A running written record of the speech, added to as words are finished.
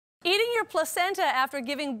your placenta after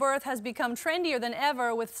giving birth has become trendier than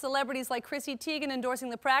ever, with celebrities like Chrissy Teigen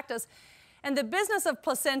endorsing the practice. And the business of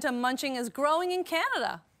placenta munching is growing in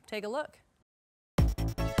Canada. Take a look.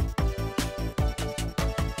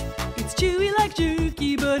 It's chewy like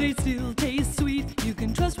jerky, but it still tastes sweet. You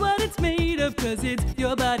can trust what it's made of, 'cause it's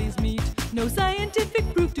your body's meat. No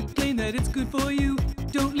scientific proof to claim that it's good for you.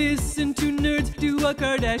 Don't listen to nerds, do what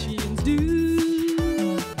Kardashians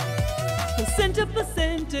do. Placenta,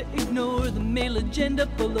 placenta, ignore the male agenda.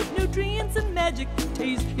 Full of nutrients and magic, the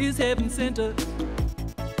taste is heaven sent.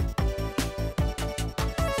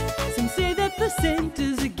 Some say that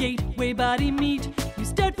placenta's a gateway body meat. You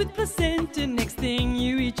start with placenta, next thing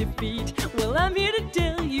you eat your feet. Well, I'm here to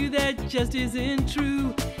tell you that just isn't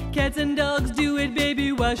true. Cats and dogs do it,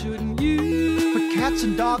 baby, why shouldn't you? But cats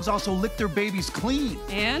and dogs also lick their babies clean.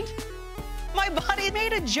 And? My body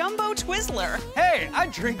made a jumbo Twizzler. Hey, I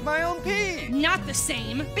drink my own pee. Not the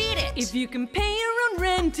same. Beat it. If you can pay your own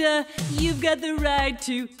rent, you've got the right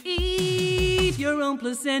to eat your own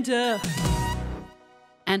placenta.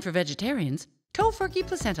 And for vegetarians, tofurkey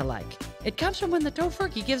placenta-like. It comes from when the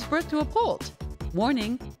tofurkey gives birth to a poult.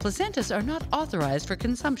 Warning, placentas are not authorized for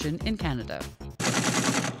consumption in Canada.